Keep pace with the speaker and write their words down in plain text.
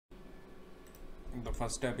The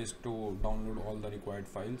first step is to download all the required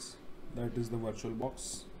files. That is the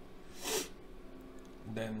VirtualBox,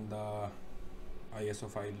 then the ISO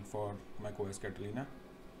file for macOS Catalina.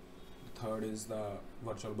 The third is the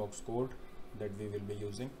VirtualBox code that we will be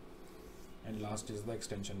using, and last is the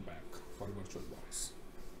extension pack for VirtualBox.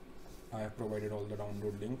 I have provided all the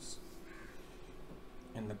download links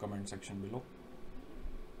in the comment section below.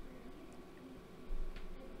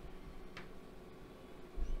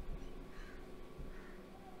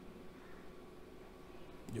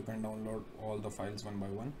 You can download all the files one by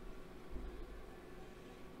one.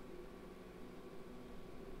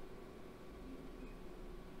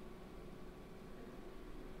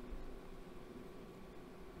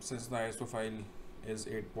 Since the ISO file is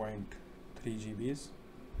 8.3 GBs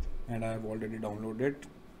and I have already downloaded,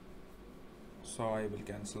 so I will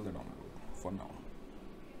cancel the download for now.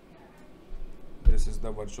 This is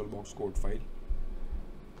the VirtualBox code file.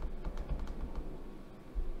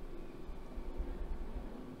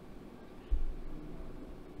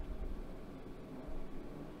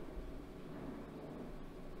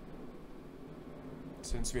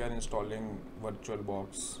 Since we are installing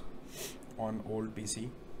VirtualBox on old PC,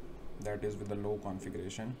 that is with the low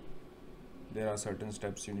configuration, there are certain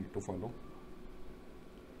steps you need to follow.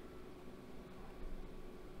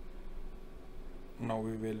 Now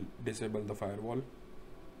we will disable the firewall.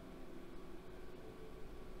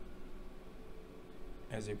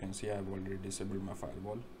 As you can see, I have already disabled my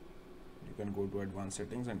firewall. You can go to advanced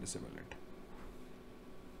settings and disable it.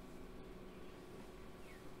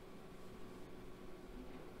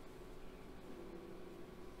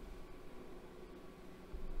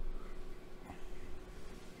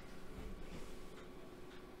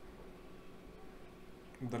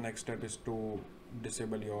 The next step is to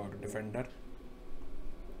disable your Defender.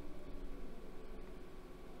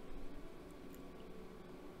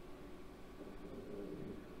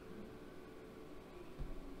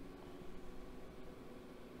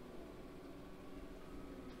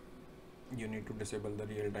 You need to disable the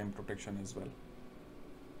real-time protection as well.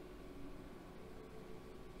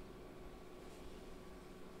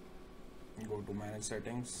 Go to manage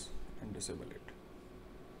settings and disable it.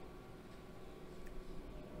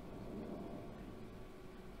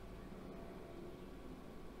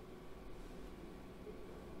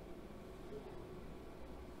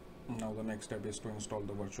 Now the next step is to install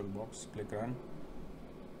the VirtualBox. Click run.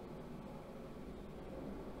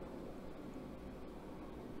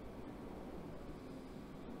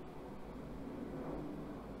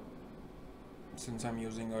 Since I'm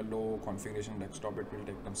using a low configuration desktop, it will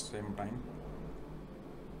take the same time.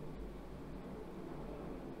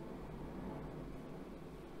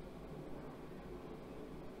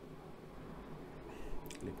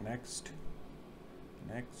 Click next,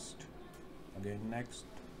 next, again next,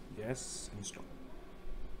 yes, install.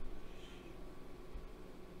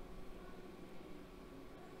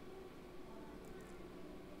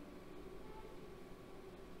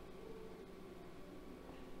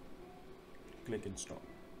 Click install.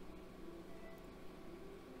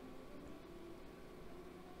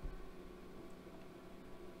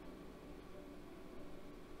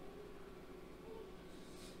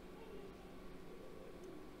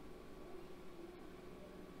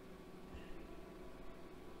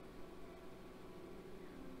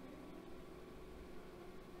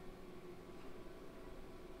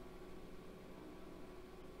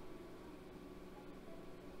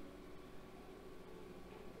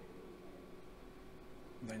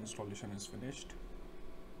 The installation is finished.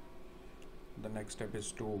 The next step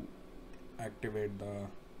is to activate the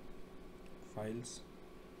files.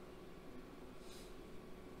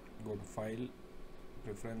 Go to File,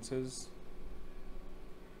 Preferences,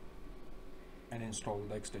 and install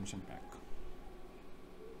the extension pack.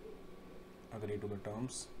 Agree to the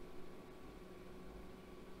terms.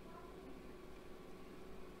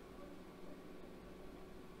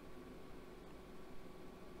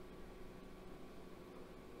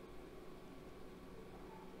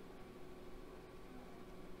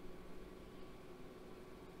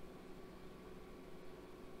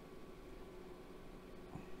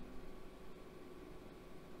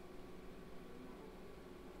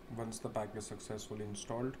 Once the pack is successfully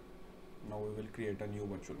installed, now we will create a new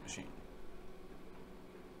virtual machine.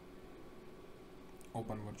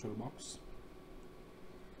 Open VirtualBox.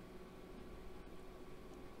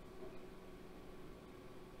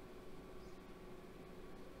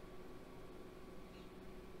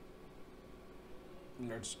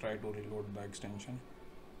 Let's try to reload the extension.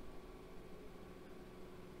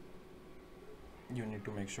 You need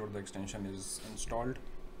to make sure the extension is installed.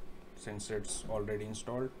 Since it's already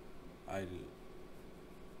installed, I'll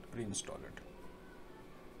reinstall it.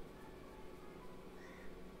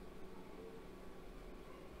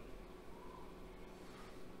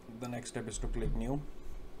 The next step is to click new.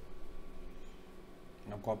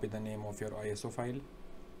 Now copy the name of your ISO file,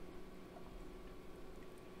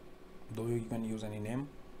 though you can use any name.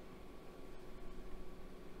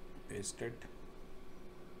 Paste it.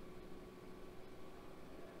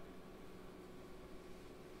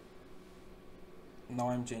 Now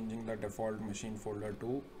I'm changing the default machine folder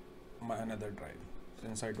to my another drive,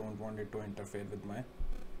 since I don't want it to interfere with my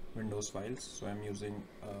Windows files. So I'm using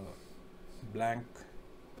a blank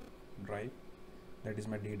drive, that is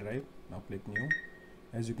my D drive. Now click new.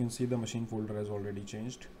 As you can see, the machine folder has already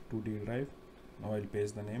changed to D drive. Now I'll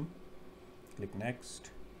paste the name, click next,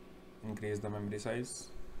 increase the memory size.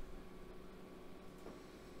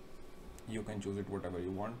 You can choose it whatever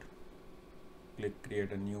you want. Click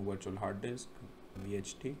create a new virtual hard disk,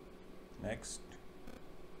 VHD, next.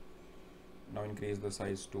 Now increase the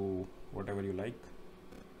size to whatever you like.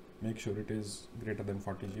 Make sure it is greater than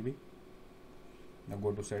 40 GB. Now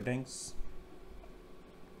go to settings,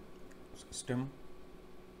 system,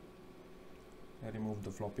 remove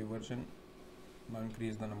the floppy version. Now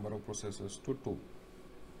increase the number of processors to 2.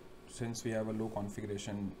 Since we have a low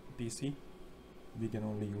configuration PC, we can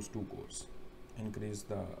only use 2 cores. Increase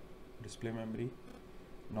the display memory.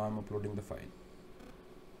 Now I'm uploading the file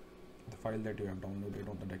that you have downloaded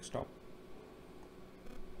on the desktop.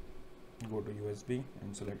 Go to USB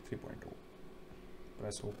and select 3.0.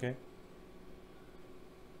 Press OK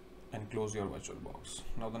and close your VirtualBox.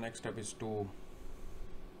 Now the next step is to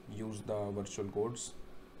use the virtual codes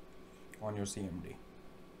on your CMD.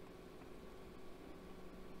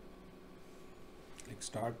 Click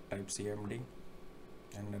start, type CMD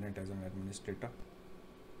and run it as an administrator.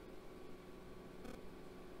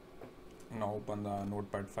 Now open the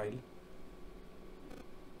notepad file.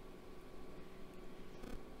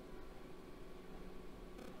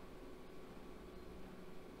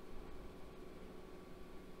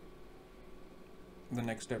 The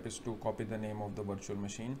next step is to copy the name of the virtual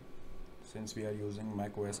machine. Since we are using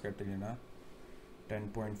macOS Catalina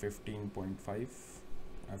 10.15.5,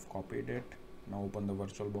 I've copied it. Now open the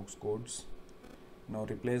VirtualBox codes. Now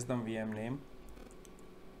replace the VM name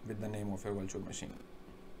with the name of your virtual machine.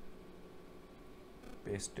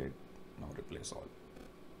 Paste it. Now replace all.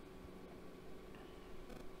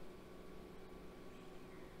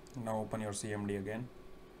 Now open your CMD again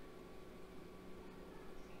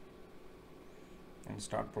and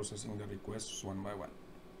start processing the requests one by one.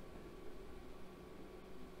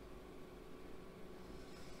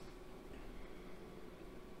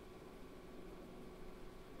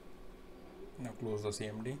 Now close the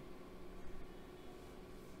CMD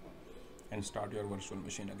and start your virtual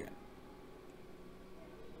machine again.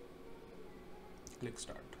 Click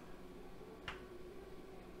start.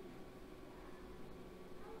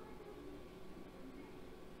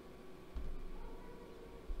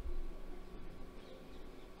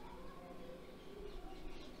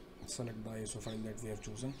 Select the ISO file that we have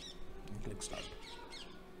chosen and click start.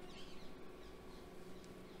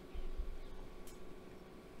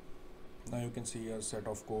 Now you can see a set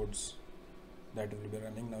of codes that will be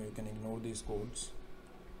running. Now you can ignore these codes,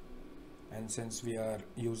 and since we are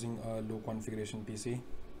using a low configuration PC,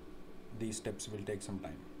 these steps will take some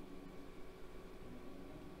time.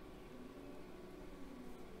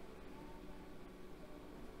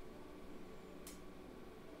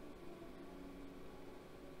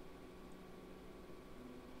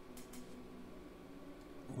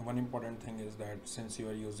 One important thing is that since you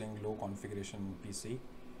are using low configuration PC,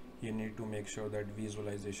 you need to make sure that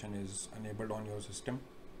visualization is enabled on your system.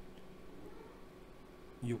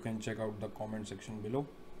 You can check out the comment section below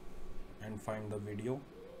and find the video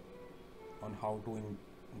on how to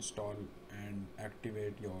install and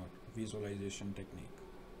activate your visualization technique.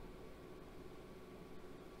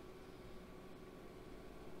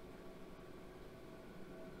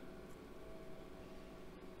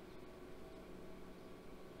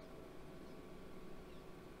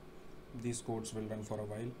 These codes will run for a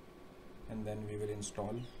while and then we will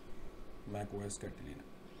install macOS Catalina.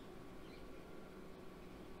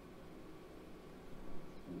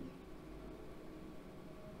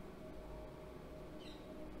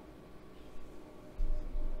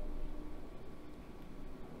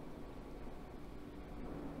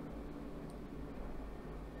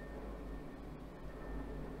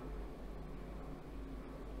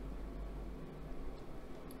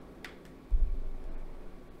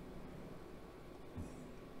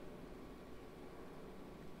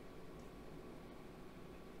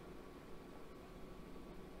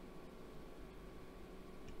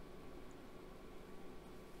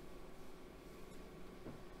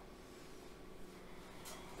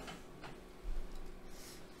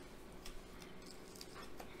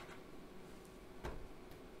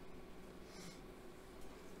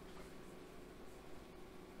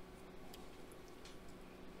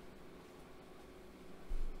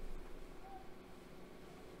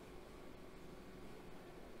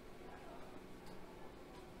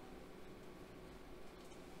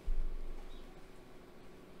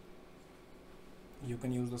 You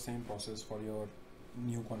can use the same process for your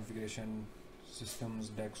new configuration systems,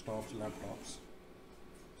 desktops, laptops,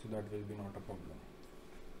 so that will be not a problem.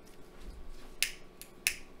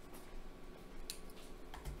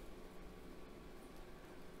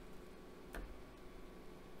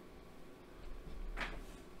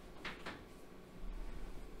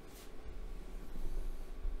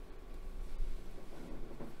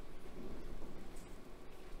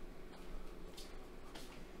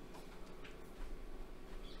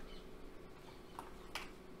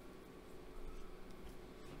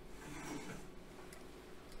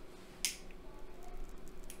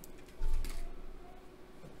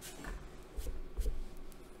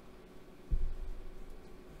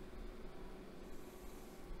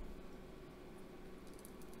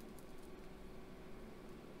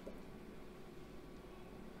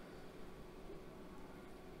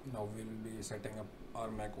 Now we will be setting up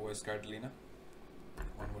our macOS Catalina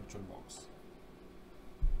on VirtualBox.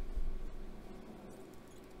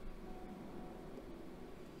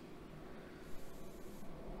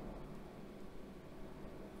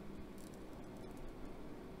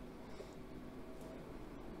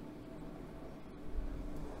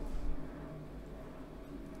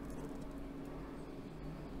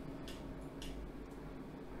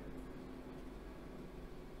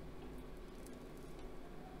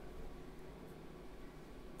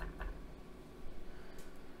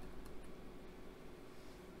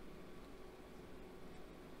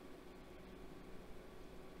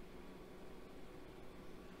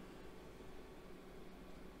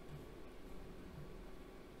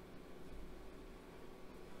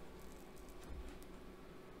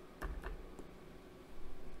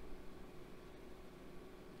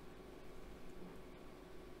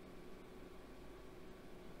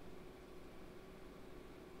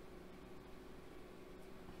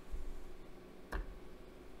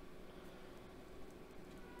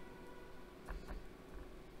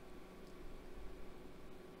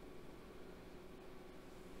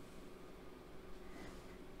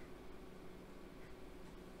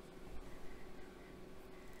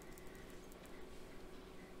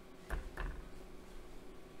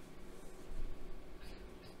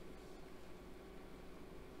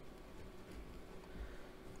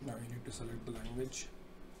 Now you need to select the language.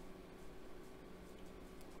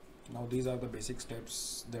 Now these are the basic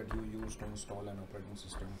steps that you use to install an operating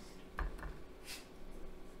system.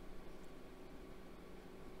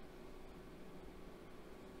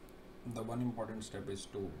 The one important step is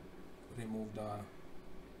to remove the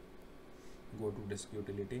go to disk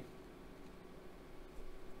utility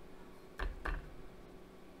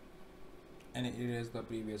and erase the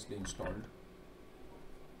previously installed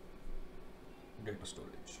data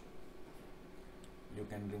storage. You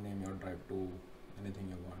can rename your drive to anything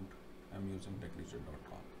you want. I'm using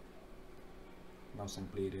techreacher.com. Now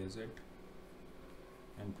simply erase it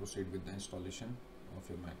and proceed with the installation of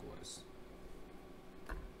your macOS.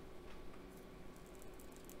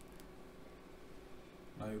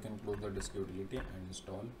 Now you can close the disk utility and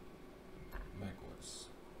install macOS.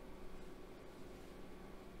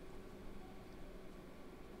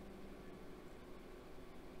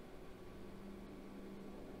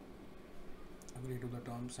 Agree to the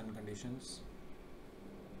terms and conditions,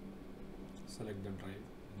 select the drive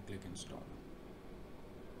and click install.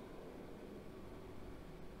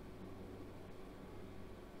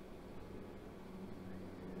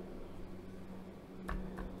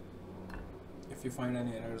 If you find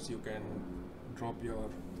any errors, you can drop your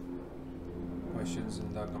questions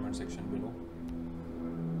in the comment section below.